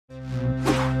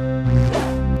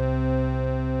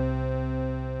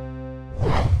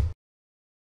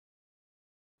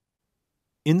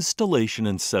Installation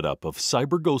and setup of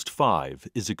CyberGhost 5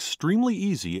 is extremely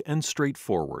easy and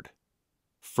straightforward.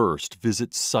 First, visit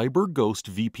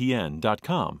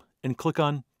cyberghostvpn.com and click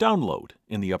on Download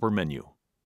in the upper menu.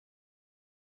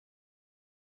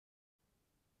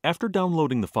 After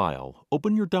downloading the file,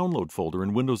 open your download folder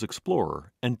in Windows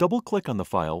Explorer and double-click on the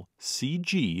file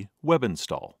CG Web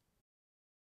Install.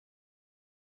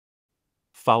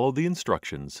 Follow the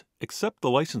instructions, accept the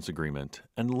license agreement,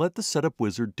 and let the setup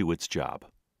wizard do its job.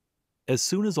 As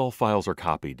soon as all files are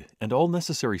copied and all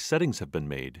necessary settings have been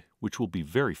made, which will be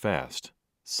very fast,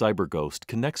 CyberGhost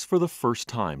connects for the first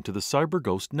time to the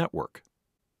CyberGhost network.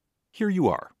 Here you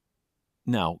are.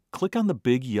 Now, click on the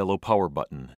big yellow power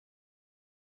button.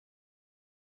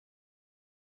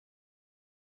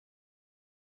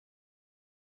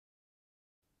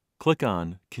 Click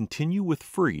on Continue with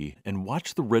Free and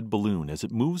watch the red balloon as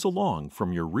it moves along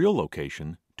from your real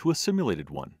location to a simulated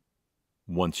one.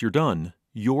 Once you're done,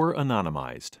 you're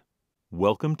anonymized.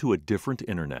 Welcome to a different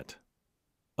internet.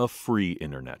 A free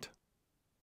internet.